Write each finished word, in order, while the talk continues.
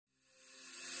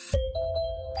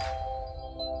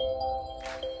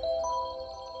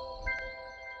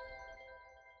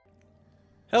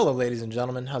Hello ladies and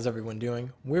gentlemen, how's everyone doing?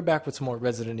 We're back with some more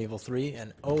Resident Evil 3,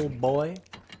 and oh boy,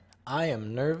 I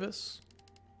am nervous.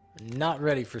 Not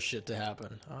ready for shit to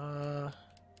happen.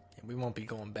 We won't be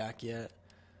going back yet.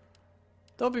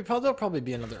 There'll probably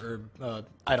be another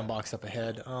item box up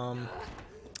ahead.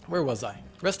 Where was I?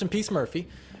 Rest in peace, Murphy.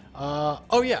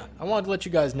 Oh yeah, I wanted to let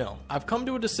you guys know. I've come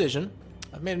to a decision.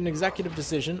 I've made an executive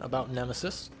decision about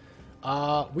Nemesis.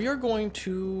 We are going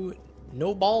to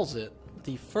no balls it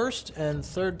the first and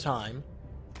third time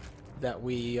that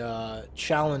we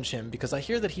challenge him, because I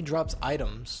hear that he drops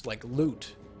items like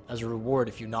loot as a reward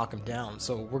if you knock him down.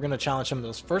 So we're gonna challenge him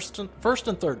those first and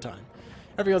third time.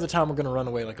 Every other time we're gonna run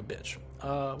away like a bitch.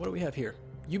 What do we have here?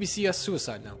 UBCS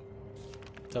suicide note.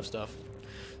 Tough stuff.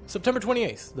 September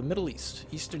 28th, the Middle East,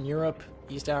 Eastern Europe,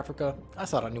 East Africa. I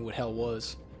thought I knew what hell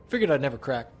was. Figured I'd never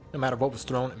crack, no matter what was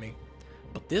thrown at me.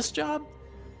 But this job?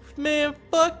 Man,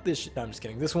 fuck this shit. No, I'm just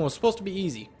kidding. This one was supposed to be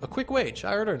easy. A quick wage.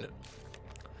 I earned it.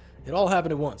 It all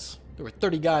happened at once. There were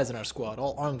 30 guys in our squad,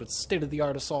 all armed with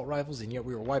state-of-the-art assault rifles, and yet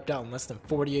we were wiped out in less than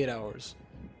 48 hours.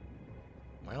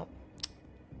 Well,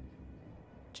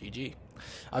 GG.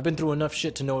 I've been through enough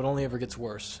shit to know it only ever gets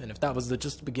worse, and if that was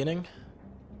just the beginning,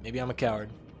 maybe I'm a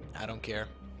coward. I don't care.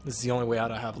 This is the only way out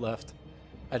I have left.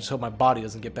 I just hope my body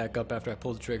doesn't get back up after I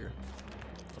pull the trigger.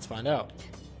 Let's find out.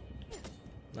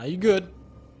 Now you good.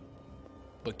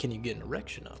 But can you get an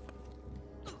erection up?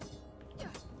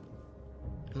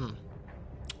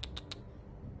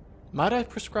 Might I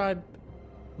prescribe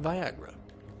Viagra?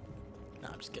 Nah,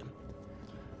 I'm just kidding.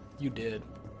 You did.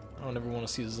 I don't ever want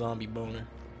to see a zombie boner.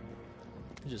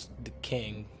 Just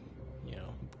decaying, you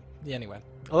know. Yeah, anyway.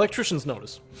 Electrician's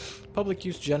notice. Public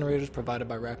use generators provided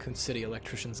by Raccoon City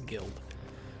Electricians Guild.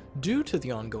 Due to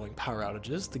the ongoing power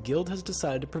outages, the Guild has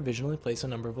decided to provisionally place a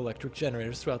number of electric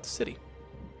generators throughout the city.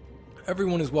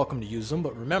 Everyone is welcome to use them,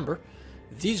 but remember,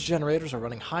 these generators are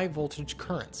running high voltage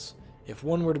currents. If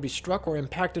one were to be struck or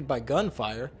impacted by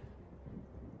gunfire,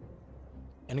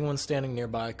 anyone standing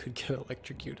nearby could get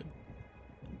electrocuted.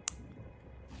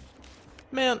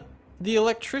 Man, the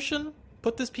electrician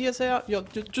put this PSA out. Yo,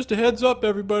 just a heads up,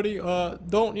 everybody.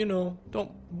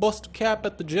 Don't bust a cap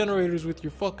at the generators with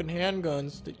your fucking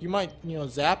handguns. You might,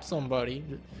 zap somebody.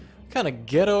 Kind of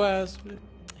ghetto ass.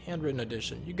 Handwritten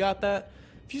edition. You got that?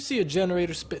 If you see a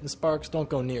generator spitting sparks, don't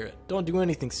go near it. Don't do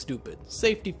anything stupid.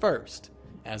 Safety first.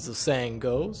 As the saying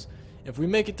goes, if we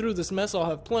make it through this mess, I'll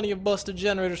have plenty of busted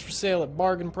generators for sale at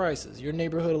bargain prices. Your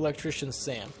neighborhood electrician,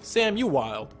 Sam. Sam, you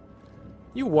wild.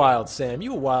 You wild, Sam.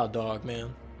 You a wild dog,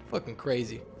 man. Fucking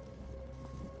crazy.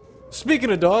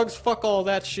 Speaking of dogs, fuck all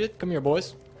that shit. Come here,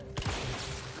 boys.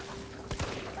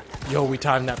 Yo, we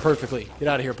timed that perfectly. Get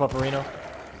out of here, Pupperino.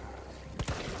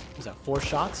 Was that 4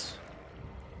 shots?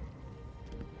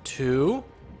 2.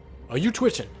 Are you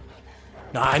twitching?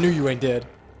 Nah, I knew you ain't dead.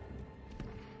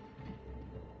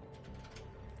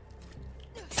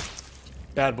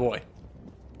 Bad boy.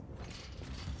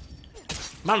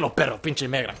 Malo perro, pinche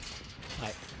negra.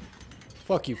 Alright.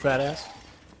 Fuck you, fat ass.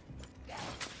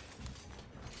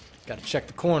 Gotta check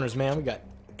the corners, man. We got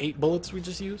 8 bullets we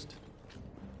just used.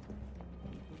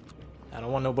 I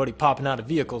don't want nobody popping out of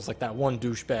vehicles like that one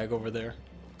douchebag over there.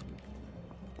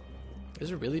 Is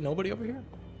there really nobody over here?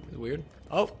 It's weird.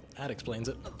 Oh, that explains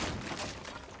it.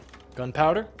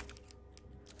 Gunpowder.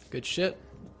 Good shit.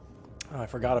 Oh, I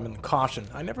forgot I'm in the caution.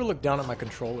 I never look down at my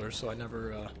controller, so I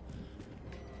never,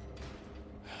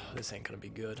 This ain't gonna be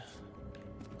good.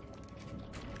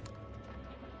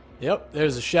 Yep,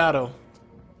 there's a shadow.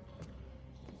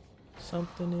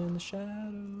 Something in the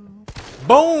shadow.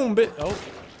 Boom, bitch!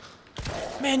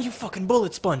 Oh. Man, you fucking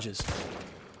bullet sponges.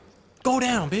 Go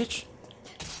down, bitch.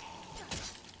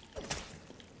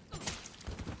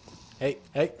 Hey,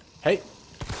 hey, hey.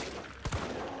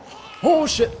 Oh,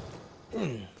 shit.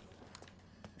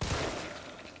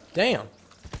 Damn.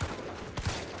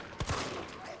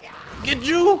 Get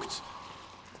juked.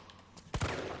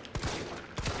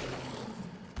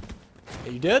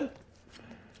 Hey, you dead?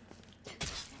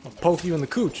 I'll poke you in the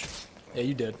cooch. Yeah,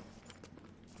 you did.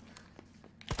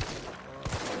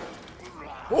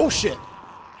 Oh, shit.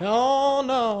 Oh,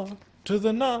 no. To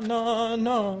the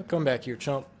no. Come back here,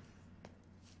 chump.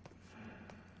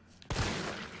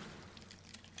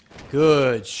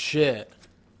 Good shit.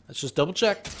 Let's just double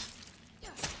check.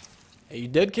 Hey, you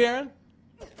dead, Karen?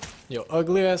 Yo,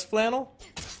 ugly ass flannel?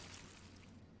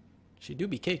 She do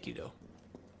be cakey, though.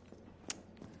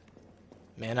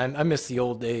 Man, I miss the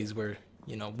old days where,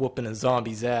 whooping a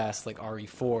zombie's ass like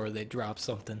RE4, they drop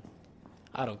something.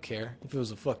 I don't care. If it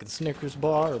was a fucking Snickers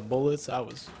bar or bullets, I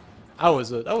was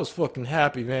fucking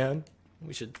happy, man.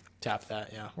 We should tap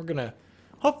that, yeah. We're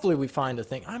Hopefully we find a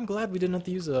thing. I'm glad we didn't have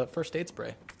to use a first aid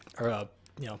spray. Or a,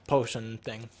 you know, potion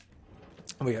thing.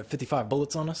 We got 55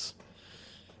 bullets on us.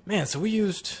 Man, so we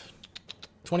used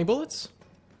 20 bullets?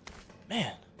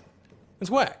 Man. It's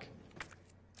whack.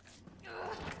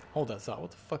 Hold that thought.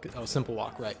 What the fuck is... Oh, simple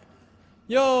walk, right.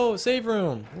 Yo, save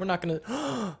room. We're not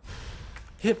gonna...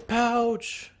 Hip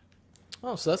pouch.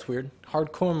 Oh, so that's weird.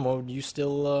 Hardcore mode, you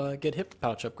still get hip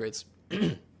pouch upgrades.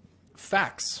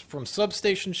 Fax from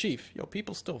Substation Chief. Yo,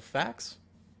 people still fax?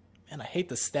 Man, I hate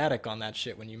the static on that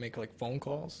shit when you make, like, phone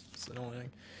calls. It's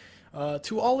annoying.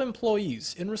 To all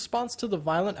employees, in response to the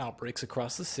violent outbreaks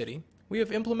across the city, we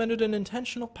have implemented an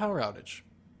intentional power outage.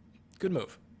 Good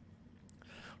move.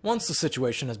 Once the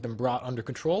situation has been brought under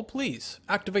control, please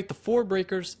activate the 4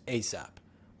 breakers ASAP.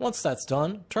 Once that's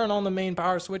done, turn on the main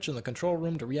power switch in the control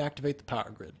room to reactivate the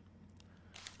power grid.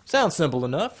 Sounds simple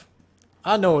enough.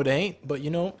 I know it ain't, but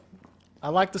you know, I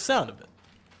like the sound of it.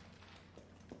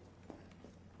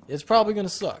 It's probably gonna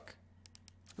suck.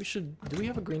 We should... Do we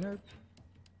have a green herb?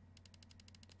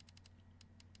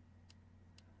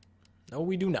 No,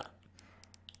 we do not.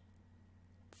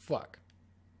 Fuck.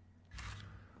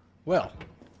 Well...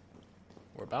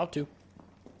 We're about to.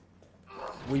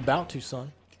 We about to,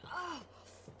 son.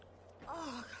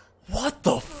 What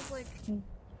the f...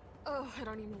 I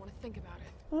don't even want to think about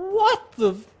it. What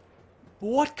the...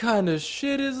 What kind of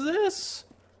shit is this?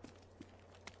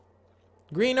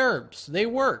 Green herbs. They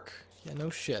work. Yeah, no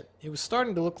shit. It was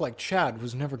starting to look like Chad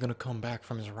was never gonna come back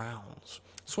from his rounds.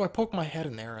 So I poked my head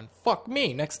in there and fuck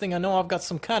me. Next thing I know, I've got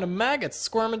some kind of maggots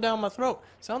squirming down my throat.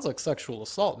 Sounds like sexual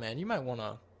assault, man. You might want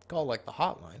to call, like, the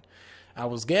hotline. I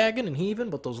was gagging and heaving,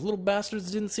 but those little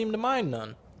bastards didn't seem to mind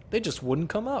none. They just wouldn't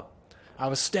come up. I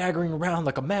was staggering around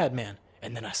like a madman,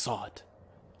 and then I saw it.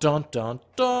 Dun dun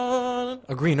dun!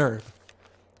 A green herb.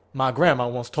 My grandma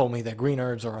once told me that green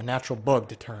herbs are a natural bug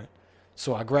deterrent.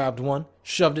 So I grabbed one,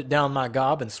 shoved it down my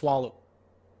gob, and swallowed.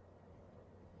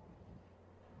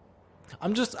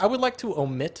 I would like to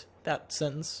omit that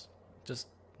sentence. Just,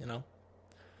 you know.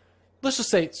 Let's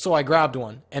just say, so I grabbed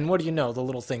one, and what do you know, the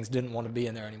little things didn't want to be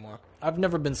in there anymore. I've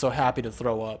never been so happy to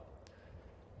throw up.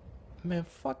 Man,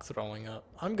 fuck throwing up.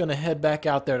 I'm gonna head back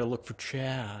out there to look for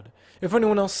Chad. If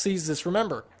anyone else sees this,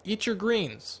 remember, eat your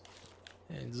greens.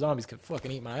 And zombies can fucking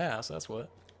eat my ass, that's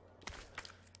what.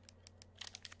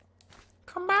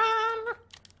 Come on!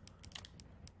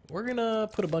 We're gonna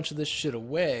put a bunch of this shit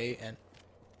away, and...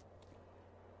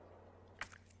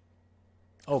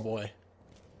 Oh boy.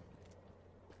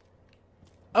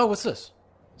 Oh, what's this?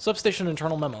 Substation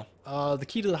internal memo. The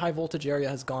key to the high voltage area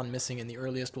has gone missing, and the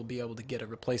earliest we'll be able to get a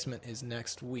replacement is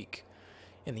next week.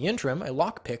 In the interim, a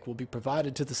lockpick will be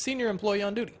provided to the senior employee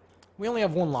on duty. We only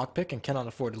have one lockpick and cannot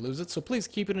afford to lose it, so please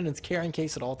keep it in its carrying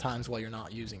case at all times while you're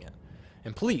not using it.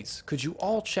 And please, could you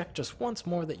all check just once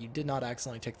more that you did not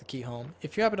accidentally take the key home?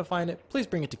 If you happen to find it, please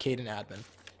bring it to Kate and admin.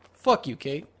 Fuck you,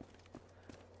 Kate.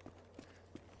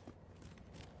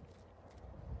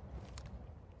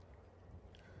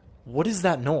 What is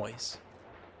that noise?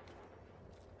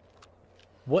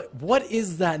 What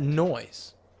is that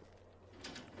noise?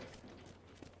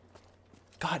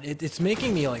 God, it's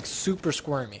making me like super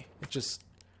squirmy. It just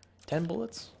 10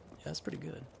 bullets? Yeah, that's pretty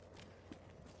good.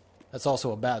 That's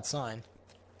also a bad sign.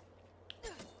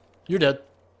 You're dead.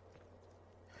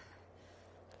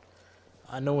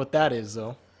 I know what that is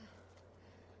though.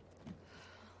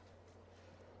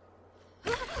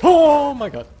 Oh my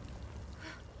god.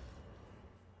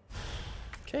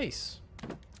 Case.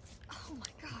 Oh my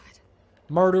god.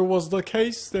 Murder was the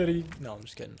case that he... No, I'm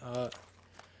just kidding.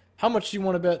 How much do you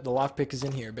want to bet the lockpick is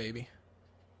in here, baby?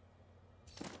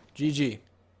 GG.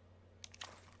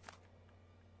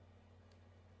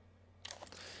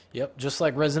 Yep, just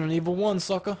like Resident Evil 1,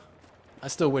 sucker. I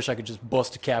still wish I could just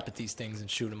bust a cap at these things and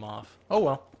shoot them off. Oh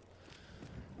well.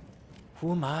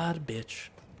 Who am I, the bitch?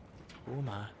 Who am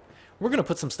I? We're gonna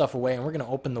put some stuff away, and we're gonna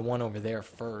open the one over there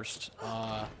first.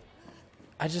 I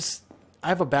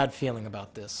have a bad feeling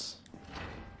about this.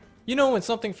 You know when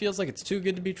something feels like it's too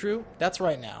good to be true? That's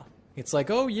right now. It's like,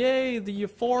 oh yay, the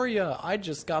euphoria. I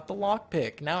just got the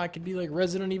lockpick. Now I could be like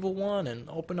Resident Evil 1 and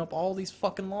open up all these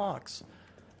fucking locks.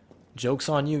 Joke's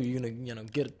on you. You're gonna, you know,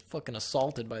 get fucking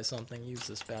assaulted by something. Use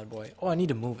this bad boy. Oh, I need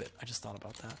to move it. I just thought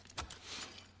about that.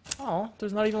 Oh,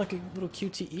 there's not even like a little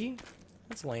QTE?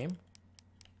 That's lame.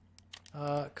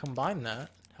 Combine that.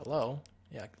 Hello.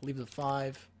 Yeah, leave the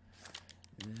 5.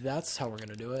 That's how we're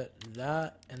gonna do it.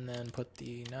 That, and then put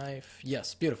the knife.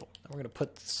 Yes, beautiful. And we're gonna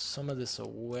put some of this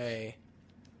away.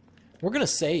 We're gonna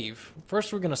save.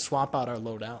 First, we're gonna swap out our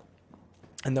loadout,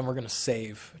 and then we're gonna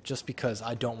save, just because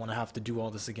I don't want to have to do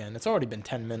all this again. It's already been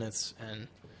 10 minutes, and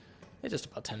It's just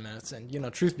about 10 minutes, and, you know,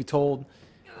 truth be told,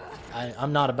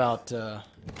 I'm not about,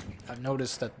 I've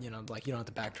noticed that, you know, like, you don't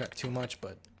have to backtrack too much,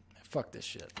 but fuck this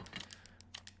shit.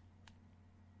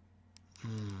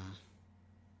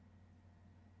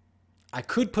 I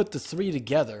could put the 3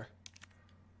 together,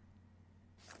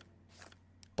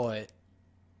 but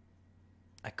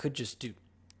I could just do...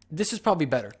 This is probably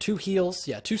better. 2 heals.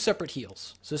 Yeah, 2 separate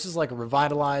heals. So this is like a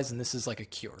revitalize, and this is like a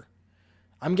cure.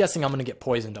 I'm guessing I'm going to get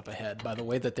poisoned up ahead. By the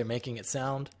way that they're making it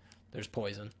sound, there's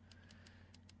poison.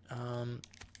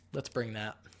 Let's bring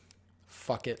that.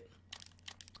 Fuck it.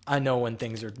 I know when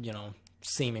things are, you know,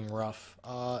 seeming rough.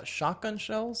 Shotgun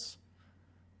shells?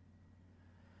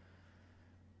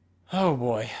 Oh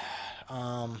boy.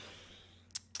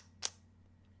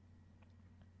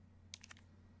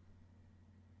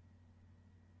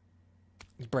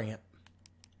 Bring it.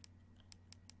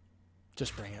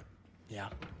 Just bring it. Yeah.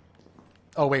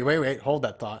 Oh, wait. Hold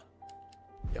that thought.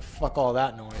 Yeah, fuck all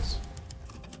that noise.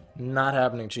 Not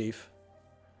happening, Chief.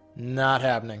 Not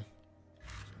happening.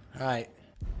 Alright.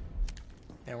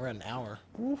 Yeah, we're at an hour.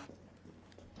 Woo.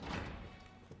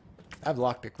 I have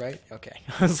lockpick, right? Okay.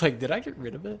 I was like, did I get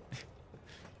rid of it?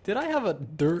 Did I have a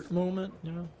dirt moment?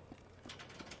 You know?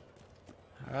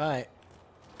 Alright.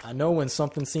 I know when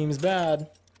something seems bad.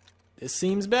 This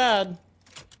seems bad.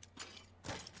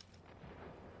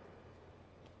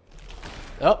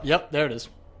 Oh, yep, there it is.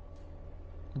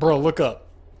 Bro, look up.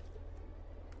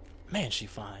 Man, she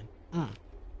fine.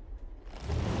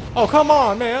 Oh, come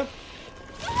on, man.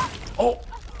 Oh.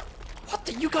 What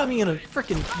the? You got me in a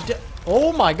freaking...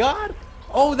 Oh, my God.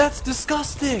 Oh, that's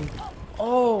disgusting.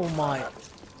 Oh, my...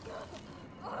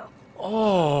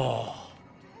 Oh.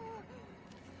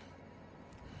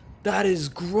 That is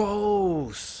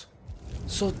gross.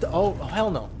 So... Oh,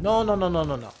 hell no. No.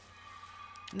 No.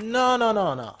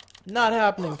 Not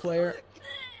happening, player.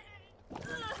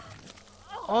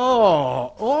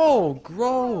 Oh,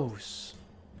 gross.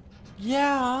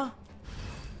 Yeah.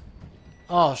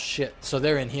 Oh, shit. So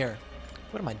they're in here.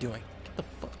 What am I doing?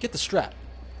 Get the strap.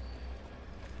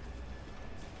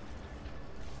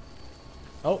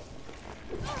 Oh.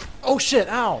 Oh, shit.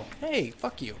 Ow. Hey,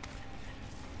 fuck you.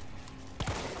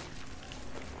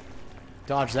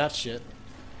 Dodge that shit.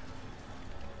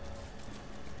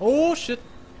 Oh, shit.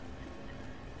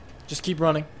 Just keep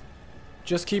running.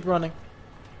 Just keep running.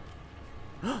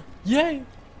 Yay!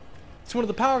 It's one of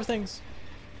the power things.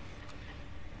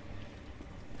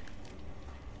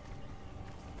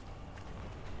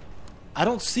 I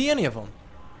don't see any of them.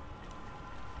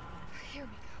 Here we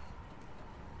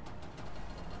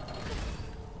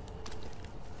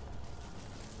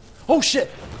go. Oh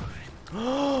shit!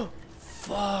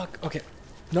 Fuck. Okay.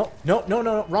 No.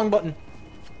 Wrong button.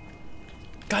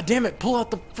 God damn it! Pull out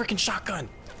the freaking shotgun.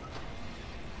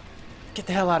 Get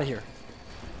the hell out of here.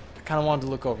 I kind of wanted to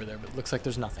look over there, but it looks like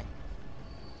there's nothing.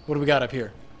 What do we got up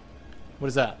here? What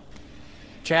is that?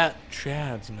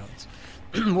 Chad's notes.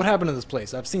 What happened to this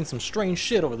place? I've seen some strange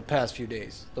shit over the past few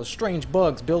days. Those strange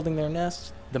bugs building their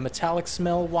nests, the metallic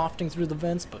smell wafting through the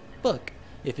vents, but fuck,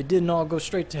 if it didn't all go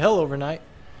straight to hell overnight.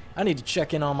 I need to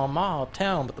check in on my ma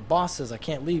uptown, but the boss says I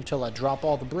can't leave till I drop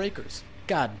all the breakers.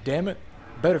 God damn it.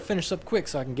 Better finish up quick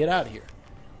so I can get out of here.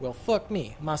 Well, fuck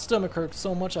me. My stomach hurts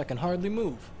so much I can hardly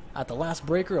move. At the last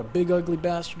breaker, a big ugly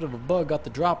bastard of a bug got the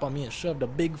drop on me and shoved a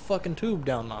big fucking tube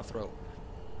down my throat.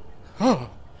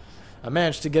 I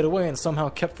managed to get away and somehow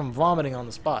kept from vomiting on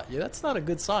the spot. Yeah, that's not a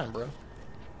good sign, bro.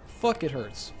 Fuck, it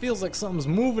hurts. Feels like something's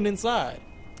moving inside.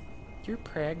 You're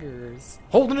preggers.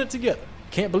 Holding it together.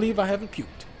 Can't believe I haven't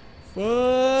puked.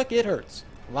 Fuck, it hurts.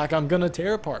 Like I'm gonna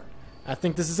tear apart. I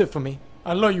think this is it for me.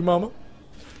 I love you, mama.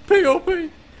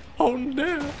 P.O.P. Holding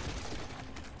down.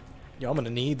 Yo, I'm gonna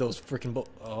need those freaking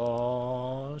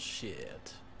oh,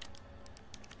 shit.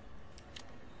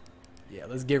 Yeah,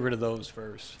 let's get rid of those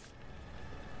first.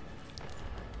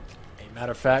 Hey,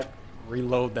 matter of fact,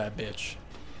 reload that bitch.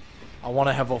 I want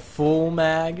to have a full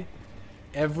mag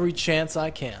every chance I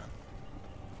can.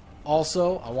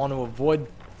 Also, I want to avoid...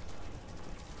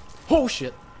 Oh,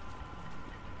 shit.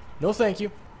 No, thank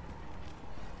you.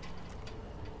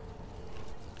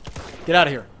 Get out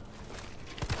of here.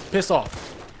 Piss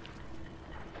off.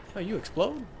 Oh, you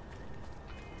explode?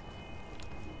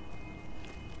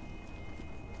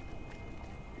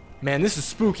 Man, this is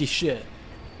spooky shit.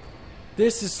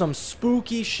 This is some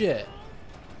spooky shit.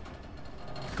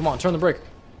 Come on, turn the breaker.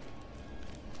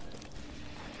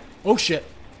 Oh, shit.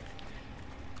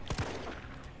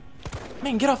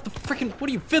 Man, get off the freaking... What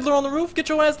are you, Fiddler on the roof? Get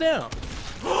your ass down.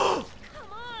 Come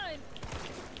on!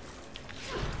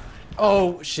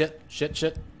 Oh, shit.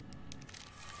 Shit.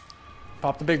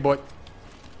 Pop the big boy.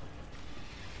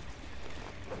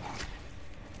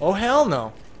 Oh, hell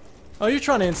no. Oh, you're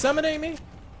trying to inseminate me?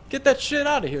 Get that shit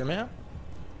out of here, man.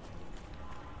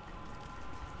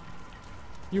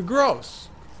 You're gross.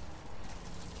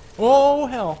 Oh,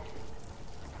 hell.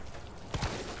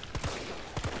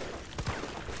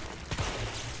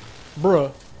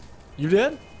 Bruh. You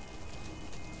dead?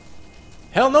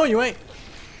 Hell no, you ain't.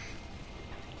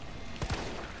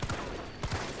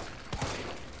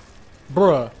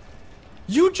 Bruh.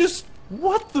 You just...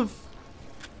 What the...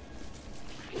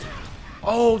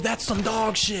 Oh, that's some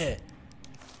dog shit.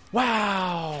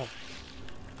 Wow.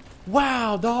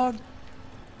 Wow, dog.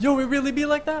 Yo, it really be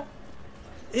like that?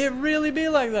 It really be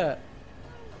like that.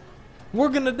 We're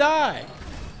gonna die.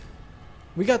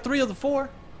 We got 3 of the 4.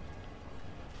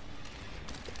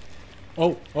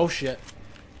 Oh shit.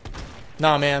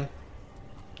 Nah, man.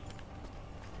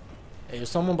 Hey, is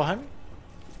someone behind me?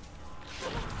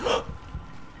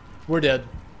 We're dead.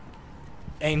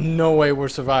 Ain't no way we're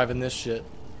surviving this shit.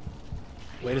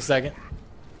 Wait a second.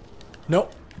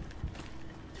 Nope.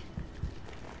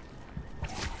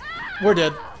 We're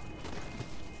dead.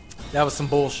 That was some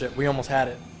bullshit. We almost had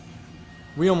it.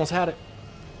 We almost had it.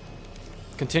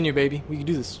 Continue, baby. We can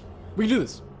do this. We can do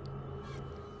this.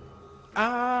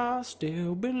 I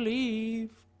still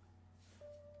believe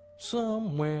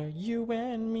somewhere you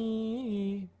and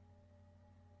me.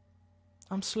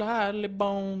 I'm slightly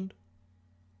boned.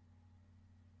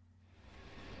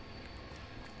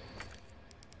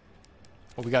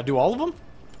 Oh, we gotta do all of them?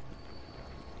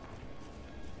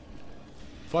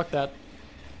 Fuck that.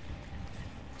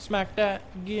 Smack that.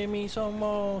 Give me some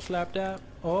more. Slap that.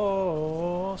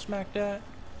 Oh, smack that.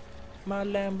 My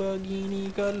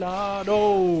Lamborghini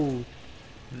Gallardo.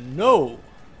 No.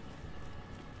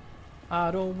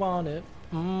 I don't want it.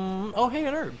 Oh, hey,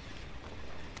 an herb.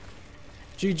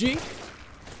 GG.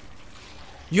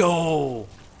 Yo.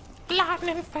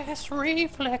 Lightning fast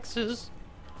reflexes.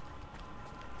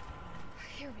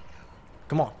 Here we go.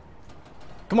 Come on.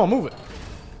 Come on, move it.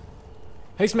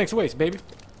 Haste makes waste, baby.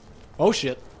 Oh,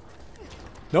 shit.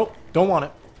 Nope, don't want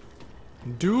it.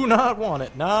 Do not want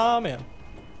it. Nah, man.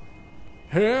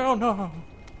 Hell no.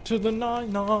 To the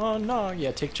no.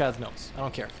 Yeah, take Chad's notes. I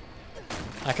don't care.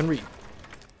 I can read.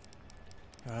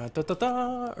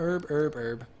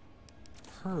 Herb.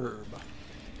 Herb.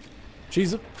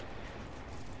 Cheese it.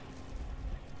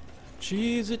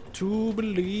 Cheese it to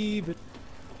believe it.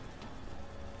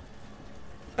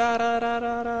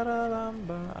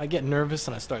 I get nervous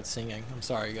and I start singing. I'm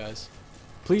sorry, guys.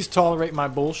 Please tolerate my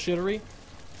bullshittery.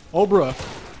 Oh, bruh.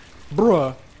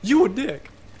 Bruh. You a dick.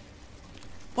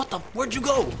 What the? Where'd you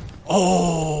go?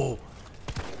 Oh.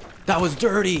 That was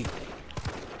dirty.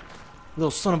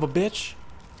 Little son of a bitch.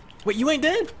 Wait, you ain't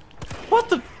dead? What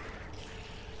the?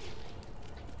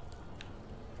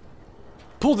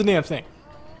 Pull the damn thing.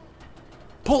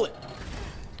 Pull it.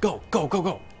 Go.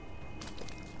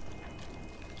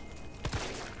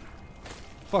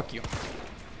 Fuck you.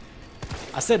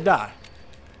 I said die.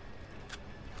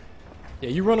 Yeah,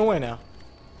 you run away now.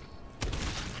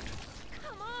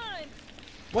 Come on.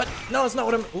 What? No, it's not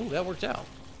what I'm... Ooh, that worked out.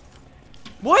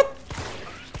 What?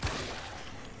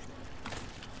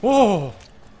 Whoa.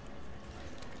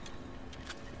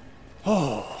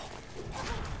 Oh.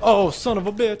 Oh, son of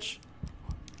a bitch.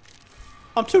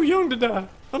 I'm too young to die.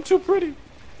 I'm too pretty.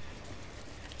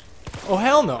 Oh,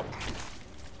 hell no.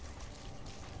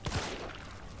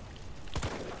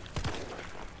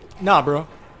 Nah, bro.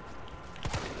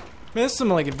 Man, this is some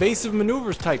like evasive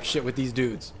maneuvers type shit with these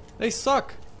dudes. They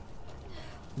suck.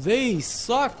 They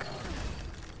suck.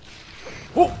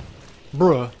 Oh,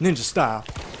 bruh, ninja style.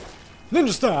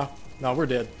 Ninja style. No, we're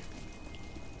dead.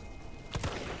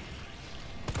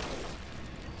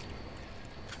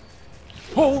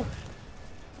 Oh.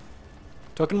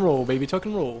 Tuck and roll, baby, tuck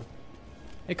and roll.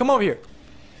 Hey, come over here.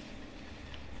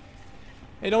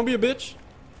 Hey, don't be a bitch.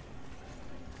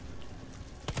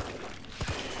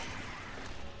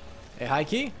 Hey, high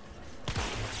key.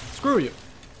 Screw you.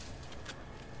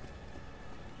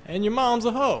 And your mom's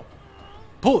a hoe.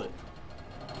 Pull it.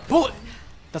 Pull it.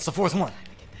 That's the 4th one. Time to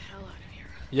get the hell out of here.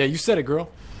 Yeah, you said it, girl.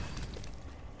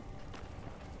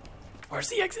 Where's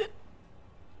the exit?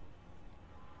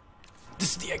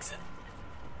 This is the exit.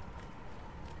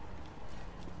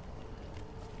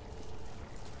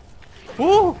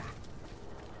 Woo!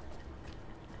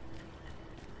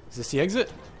 Is this the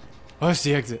exit? Oh, it's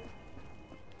the exit.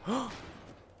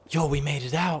 Yo, we made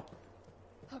it out.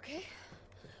 Okay.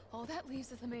 All that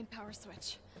leaves is the main power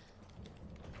switch.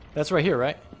 That's right here,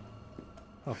 right?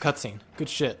 Oh, cutscene. Good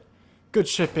shit. Good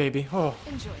shit, baby. Oh.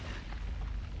 Enjoy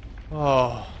that.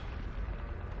 Oh.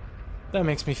 That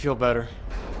makes me feel better.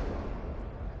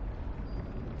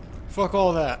 Fuck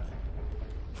all that.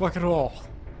 Fuck it all.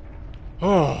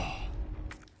 Oh.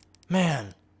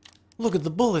 Man. Look at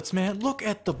the bullets, man. Look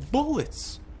at the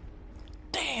bullets.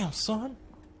 Damn, son.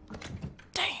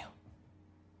 Damn.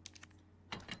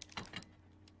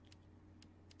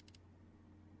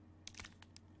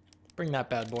 Bring that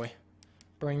bad boy.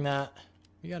 Bring that.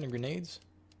 You got any grenades?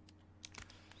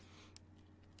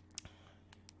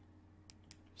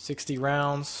 60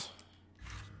 rounds.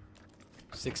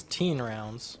 16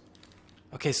 rounds.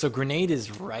 Okay, so grenade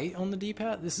is right on the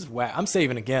D-pad? This is whack. I'm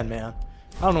saving again, man.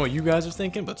 I don't know what you guys are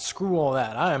thinking, but screw all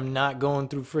that. I am not going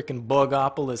through freaking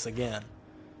Bugopolis again.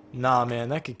 Nah, man,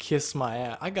 that could kiss my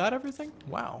ass. I got everything?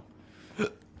 Wow.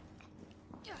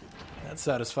 That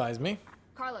satisfies me.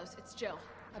 Carlos, it's Jill.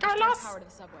 I've restored power to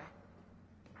the subway.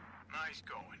 Nice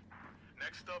going.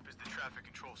 Next up is the traffic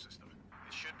control system.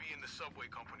 It should be in the subway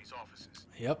company's offices.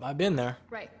 Yep, I've been there.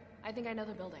 Right. I think I know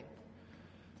the building.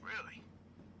 Really?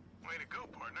 Way to go,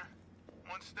 partner.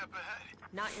 One step ahead.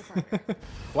 Not your partner.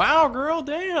 Wow, girl,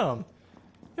 damn.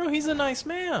 You know, he's a nice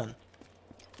man.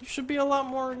 You should be a lot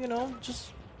more, you know,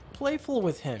 just playful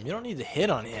with him. You don't need to hit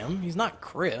on him. He's not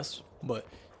Chris, but,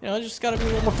 you know, just gotta be a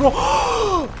little more pro.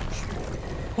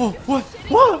 Oh, what?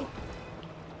 What?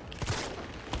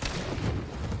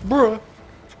 Bruh.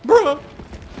 Bruh.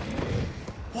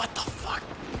 What the fuck?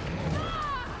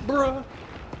 Bruh.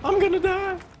 I'm gonna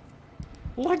die.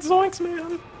 Like Zoinks,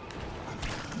 man.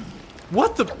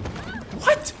 What the?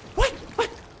 What? What? What?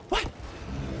 What?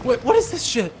 Wait, what is this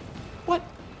shit? What?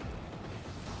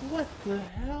 What the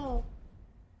hell?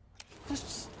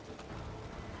 This...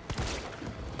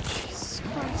 Jesus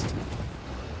Christ.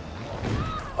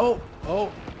 Oh,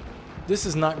 oh. This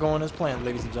is not going as planned,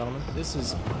 ladies and gentlemen. This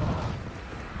is...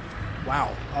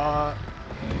 Wow.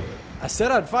 I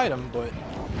said I'd fight him, but...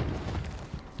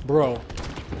 Bro.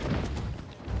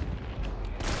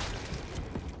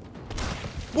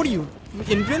 What are you,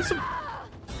 invincible?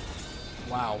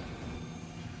 Wow.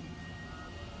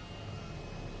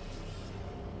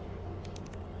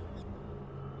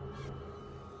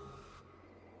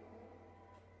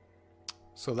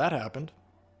 So that happened.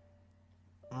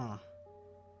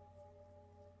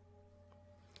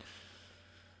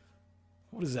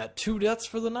 What is that, 2 deaths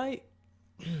for the night?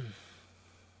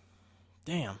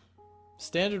 Damn.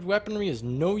 Standard weaponry is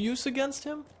no use against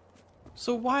him?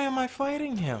 So why am I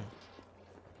fighting him?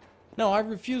 No, I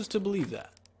refuse to believe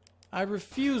that. I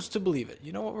refuse to believe it.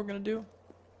 You know what we're gonna do?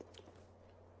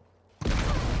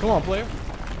 Come on, player.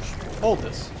 Hold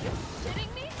this.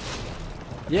 Kidding me?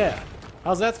 Yeah.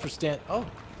 How's that for stand? Oh.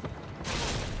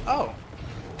 Oh.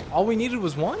 All we needed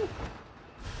was one?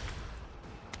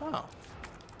 Oh.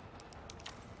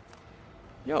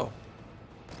 Yo.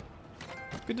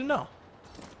 Good to know.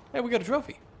 Hey, we got a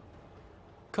trophy.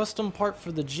 Custom part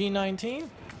for the G19.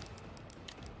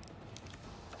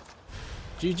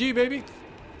 GG, baby.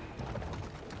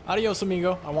 Adios,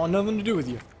 amigo. I want nothing to do with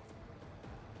you.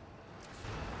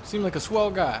 Seemed like a swell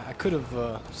guy. I could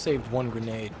have saved one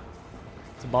grenade.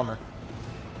 It's a bummer.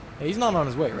 Hey, he's not on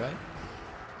his way, right?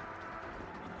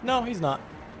 No, he's not.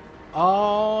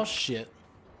 Oh, shit.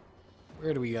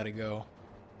 Where do we gotta go?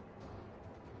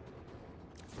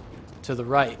 To the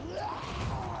right.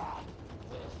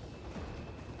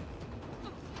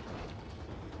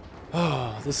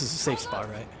 Oh, this is a safe spot,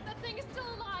 right? That thing is still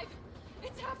alive.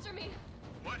 It's after me.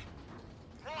 What?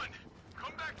 Run!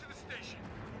 Come back to the station.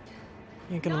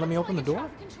 You ain't gonna let me open the door?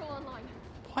 Traffic control online.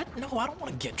 What? No, I don't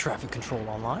want to get traffic control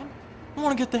online. I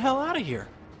want to get the hell out of here.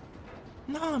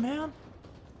 Nah, man.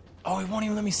 Oh, it won't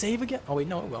even let me save again? Oh, wait,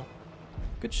 no, it will.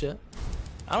 Good shit.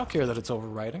 I don't care that it's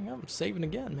overwriting. I'm saving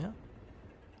again, man.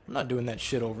 I'm not doing that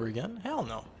shit over again. Hell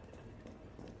no.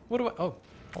 What do I... Oh,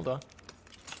 hold on.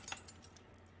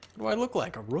 What do I look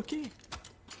like? A rookie?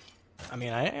 I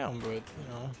mean, I am, but, you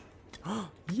know.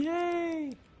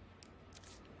 Yay!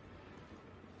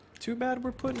 Too bad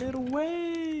we're putting it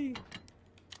away.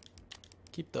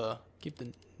 Keep the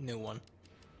new one.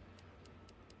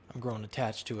 I'm growing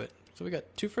attached to it. So we got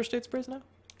 2 first aid sprays now?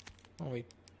 Oh, we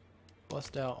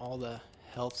bust out all the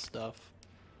health stuff.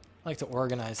 I like to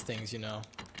organize things, you know.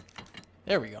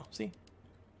 There we go. See?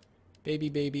 Baby,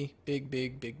 baby, big,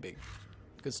 big, big, big.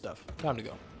 Good stuff. Time to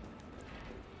go.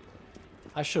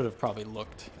 I should have probably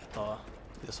looked at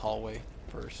this hallway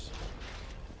first.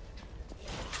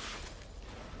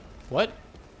 What?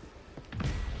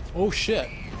 Oh shit.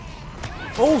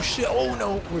 Oh shit. Oh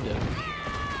no. We're dead.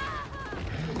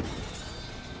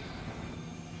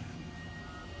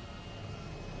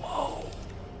 Whoa.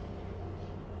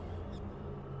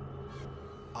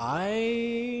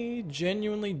 I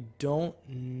genuinely don't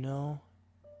know.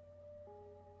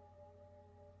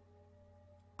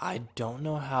 I don't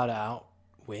know how to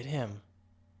outwit him.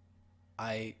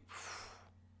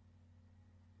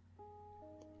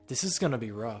 This is gonna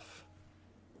be rough.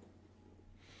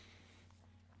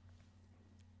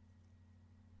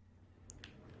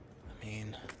 I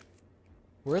mean,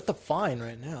 we're at the fine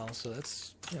right now, so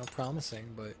that's, you know, promising,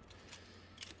 but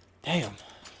damn.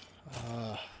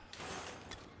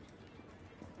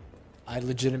 I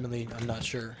legitimately, I'm not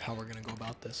sure how we're gonna go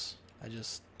about this.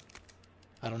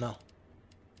 I don't know.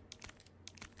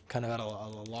 Kind of at a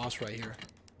loss right here.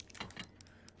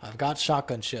 I've got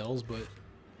shotgun shells, but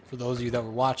for those of you that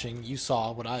were watching, you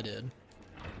saw what I did.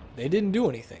 They didn't do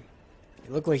anything.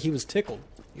 It looked like he was tickled.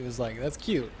 He was like, that's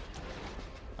cute.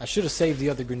 I should have saved the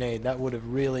other grenade. That would have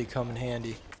really come in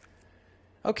handy.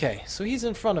 Okay, so he's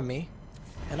in front of me,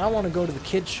 and I want to go to the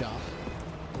kid shop,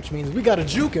 which means we gotta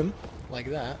juke him like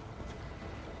that.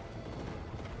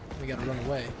 We gotta run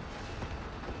away.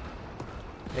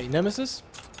 Hey, Nemesis,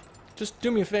 just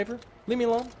do me a favor. Leave me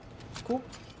alone. Cool?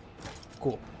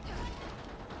 Cool.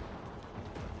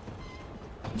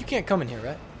 You can't come in here,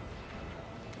 right?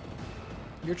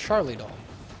 You're Charlie Doll.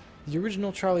 The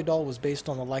original Charlie Doll was based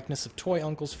on the likeness of Toy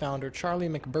Uncle's founder, Charlie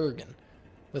McBurgan.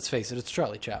 Let's face it, it's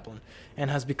Charlie Chaplin,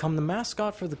 and has become the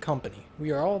mascot for the company.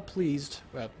 We are pleased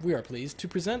to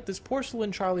present this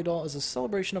porcelain Charlie Doll as a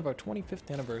celebration of our 25th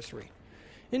anniversary.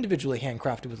 Individually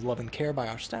handcrafted with love and care by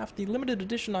our staff, the limited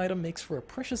edition item makes for a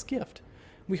precious gift.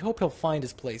 We hope he'll find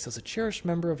his place as a cherished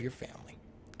member of your family.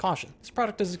 Caution, this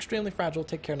product is extremely fragile.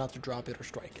 Take care not to drop it or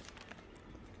strike it.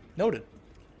 Noted.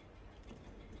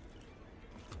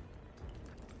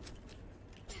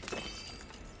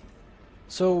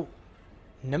 So,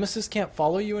 Nemesis can't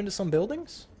follow you into some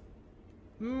buildings?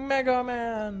 Mega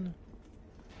Man!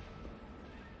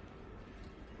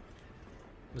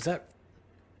 Was that...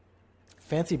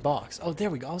 Fancy box. Oh, there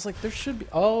we go. I was like, there should be...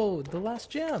 Oh, the last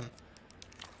gem.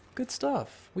 Good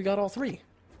stuff. We got all three.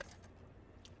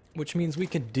 Which means we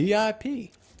could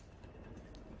DIP.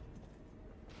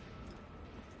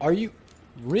 Are you...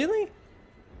 Really?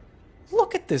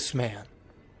 Look at this man.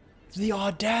 The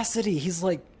audacity. He's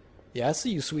like, yeah, I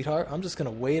see you, sweetheart. I'm just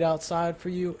going to wait outside for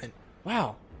you. And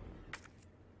wow.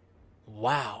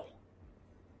 Wow.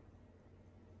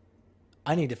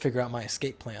 I need to figure out my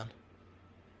escape plan.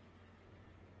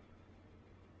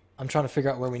 I'm trying to figure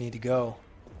out where we need to go.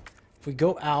 If we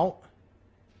go out,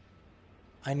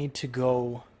 I need to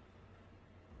go,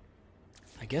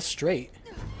 I guess, straight.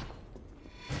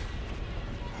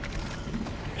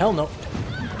 Hell no.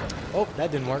 Oh,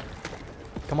 that didn't work.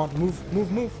 Come on, move,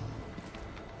 move, move.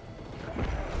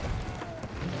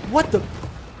 What the?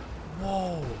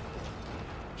 Whoa.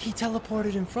 He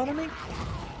teleported in front of me?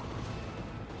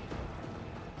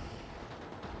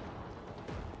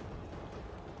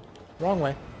 Wrong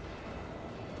way.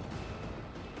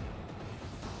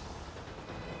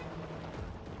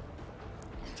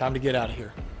 Time to get out of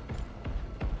here.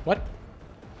 What?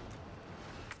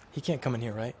 He can't come in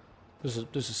here, right? There's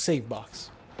a save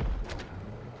box.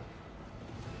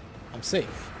 I'm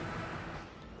safe.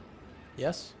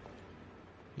 Yes?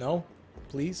 No?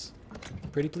 Please?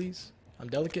 Pretty please? I'm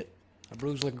delicate. My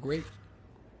bruise like a grape.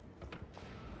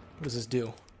 What does this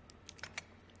do?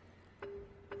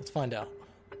 Let's find out.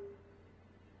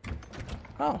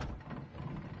 Oh.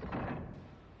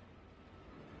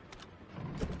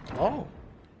 Oh.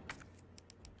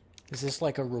 Is this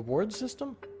like a reward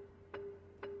system?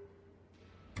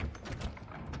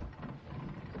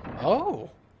 Oh.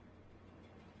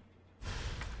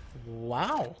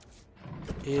 Wow.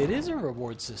 It is a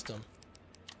reward system.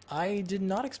 I did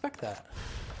not expect that.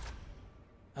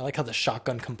 I like how the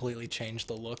shotgun completely changed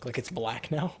the look. Like it's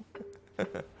black now.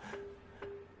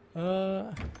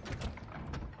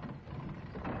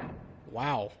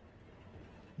 Wow.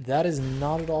 That is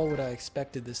not at all what I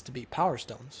expected this to be. Power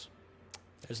Stones.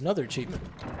 There's another achievement.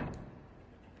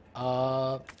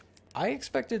 I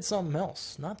expected something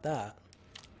else, not that.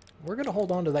 We're gonna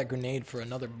hold on to that grenade for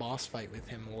another boss fight with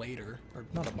him later. Or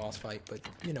not a boss fight, but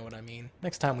you know what I mean.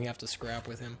 Next time we have to scrap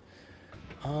with him.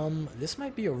 This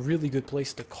might be a really good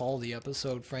place to call the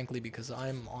episode, frankly, because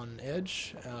I'm on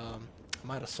edge. I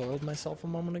might have soiled myself a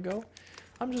moment ago.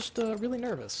 I'm just really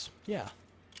nervous. Yeah.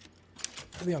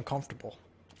 Really uncomfortable.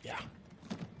 Yeah.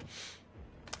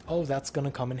 Oh, that's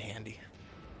gonna come in handy.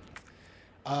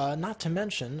 Not to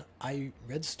mention,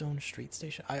 Redstone Street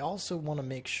Station. I also want to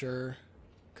make sure,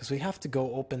 because we have to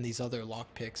go open these other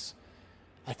lockpicks.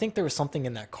 I think there was something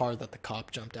in that car that the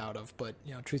cop jumped out of, but,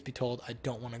 you know, truth be told, I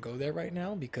don't want to go there right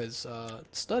now because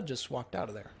Stud just walked out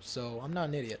of there, so I'm not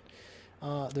an idiot.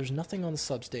 There's nothing on the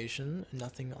substation,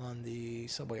 nothing on the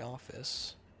subway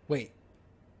office. Wait.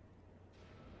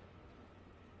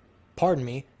 Pardon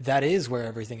me, that is where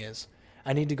everything is.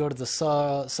 I need to go to the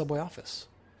subway office.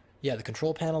 Yeah, the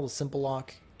control panel, the simple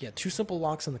lock. Yeah, 2 simple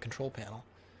locks on the control panel.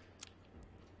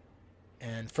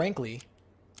 And frankly,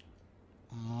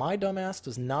 my dumbass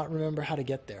does not remember how to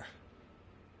get there.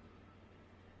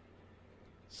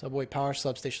 Subway power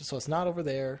substation. So it's not over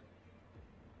there.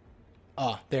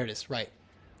 Ah, there it is. Right.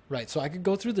 Right. So I could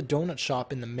go through the donut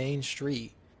shop in the main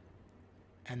street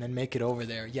and then make it over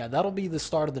there. Yeah, that'll be the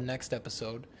start of the next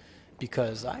episode,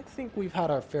 because I think we've had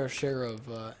our fair share of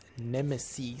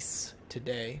Nemesis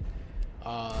today.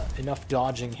 Enough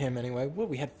dodging him anyway. What,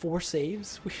 we had 4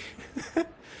 saves?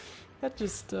 That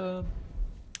just that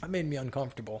made me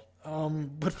uncomfortable.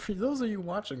 But for those of you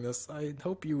watching this, I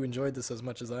hope you enjoyed this as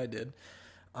much as I did.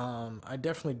 I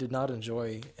definitely did not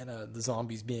enjoy the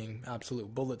zombies being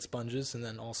absolute bullet sponges, and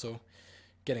then also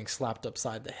getting slapped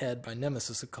upside the head by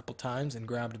Nemesis a couple times and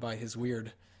grabbed by his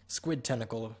weird squid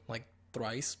tentacle like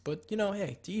thrice. But, you know,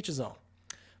 hey, to each his own.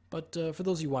 But for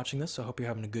those of you watching this, I hope you're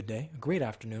having a good day, a great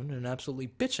afternoon, and an absolutely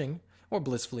bitching or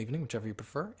blissful evening, whichever you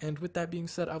prefer. And with that being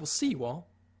said, I will see you all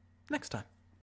next time.